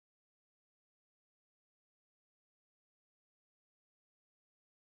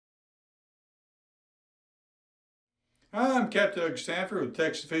I'm Captain Stanford with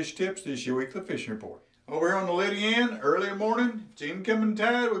Texas Fish Tips. This is your weekly fishing report. Over here on the Liddy End, early in the morning, it's incoming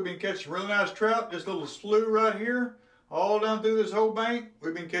tide. We've been catching really nice trout. This little slough right here, all down through this whole bank,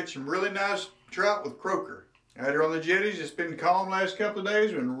 we've been catching really nice trout with croaker. Out here on the jetties, it's been calm last couple of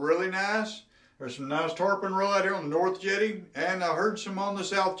days, been really nice. There's some nice tarpon roll out here on the north jetty, and I heard some on the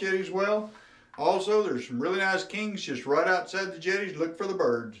south jetty as well. Also, there's some really nice kings just right outside the jetties. Look for the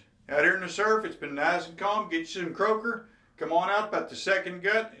birds. Out here in the surf, it's been nice and calm. Get you some croaker. Come on out about the second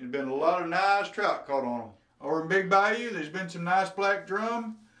gut. There's been a lot of nice trout caught on them. Over in Big Bayou, there's been some nice black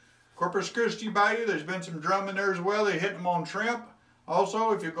drum. Corpus Christi Bayou, there's been some drum in there as well. They're hitting them on shrimp.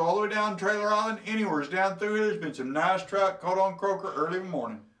 Also, if you go all the way down Trailer Island, anywhere down through here, there's been some nice trout caught on croaker early in the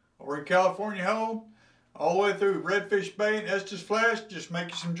morning. Over in California Hole, all the way through Redfish Bay and Estes Flash, just make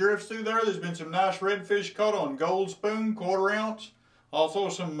you some drifts through there. There's been some nice redfish caught on gold spoon, 1/4 ounce. Also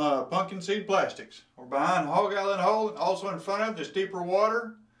some pumpkin seed plastics. We're behind Hog Island Hole, and also in front of this deeper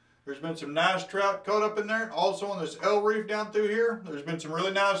water. There's been some nice trout caught up in there. Also on this L Reef down through here, there's been some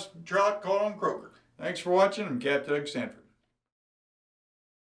really nice trout caught on croaker. Thanks for watching. I'm Captain Stanford.